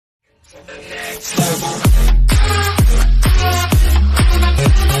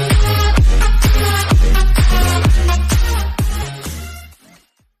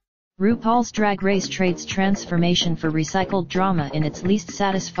RuPaul's Drag Race trades transformation for recycled drama in its least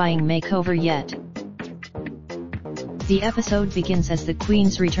satisfying makeover yet. The episode begins as the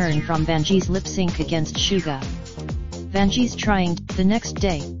queens return from Vanjie's lip sync against Suga. Vanjie's trying. The next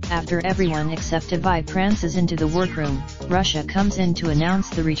day, after everyone except Avi prances into the workroom, Russia comes in to announce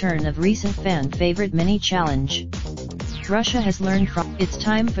the return of recent fan favorite mini challenge. Russia has learned from. It's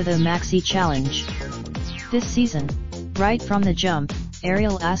time for the Maxi challenge. This season, right from the jump,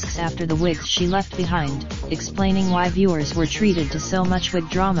 Ariel asks after the wigs she left behind, explaining why viewers were treated to so much wig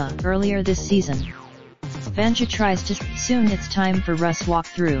drama earlier this season. Vanjie tries to. Soon it's time for Russ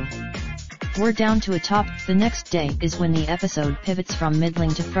walkthrough. We're down to a top. The next day is when the episode pivots from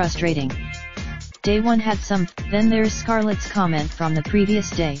middling to frustrating. Day 1 had some. Then there's Scarlett's comment from the previous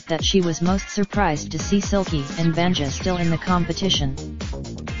day that she was most surprised to see Silky and Vanjie still in the competition.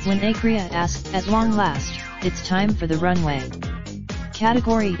 When Akria asks, at long last, it's time for the runway.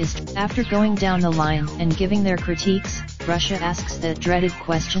 Category is. After going down the line and giving their critiques, Russia asks that dreaded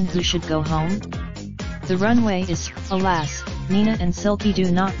question, who should go home? The runway is. Alas, Nina and Silky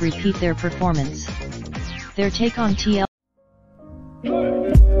do not repeat their performance. Their take on TL.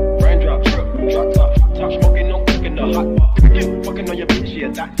 Raindrop, drop top, top smoking, no cooking the hot pot. Fucking on your bitch, yeah,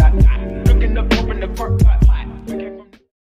 that. Looking up, open the park pot.